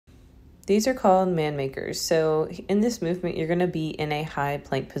These are called man makers. So in this movement, you're going to be in a high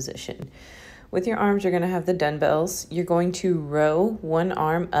plank position. With your arms, you're going to have the dumbbells. You're going to row one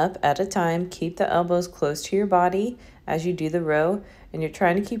arm up at a time. Keep the elbows close to your body as you do the row, and you're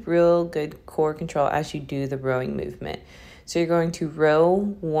trying to keep real good core control as you do the rowing movement. So you're going to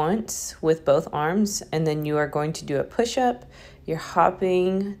row once with both arms, and then you are going to do a push-up. You're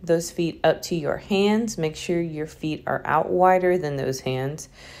hopping those feet up to your hands. Make sure your feet are out wider than those hands.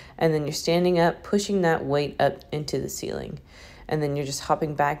 And then you're standing up, pushing that weight up into the ceiling. And then you're just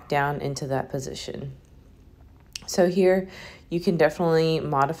hopping back down into that position. So here, you can definitely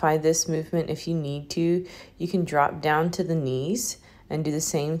modify this movement if you need to. You can drop down to the knees and do the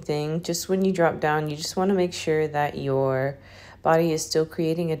same thing. Just when you drop down, you just want to make sure that your body is still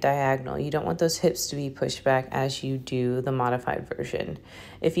creating a diagonal. You don't want those hips to be pushed back as you do the modified version.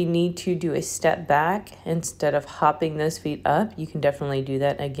 If you need to do a step back instead of hopping those feet up, you can definitely do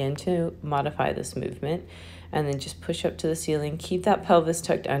that again to modify this movement. And then just push up to the ceiling. Keep that pelvis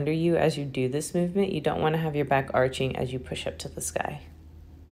tucked under you as you do this movement. You don't want to have your back arching as you push up to the sky.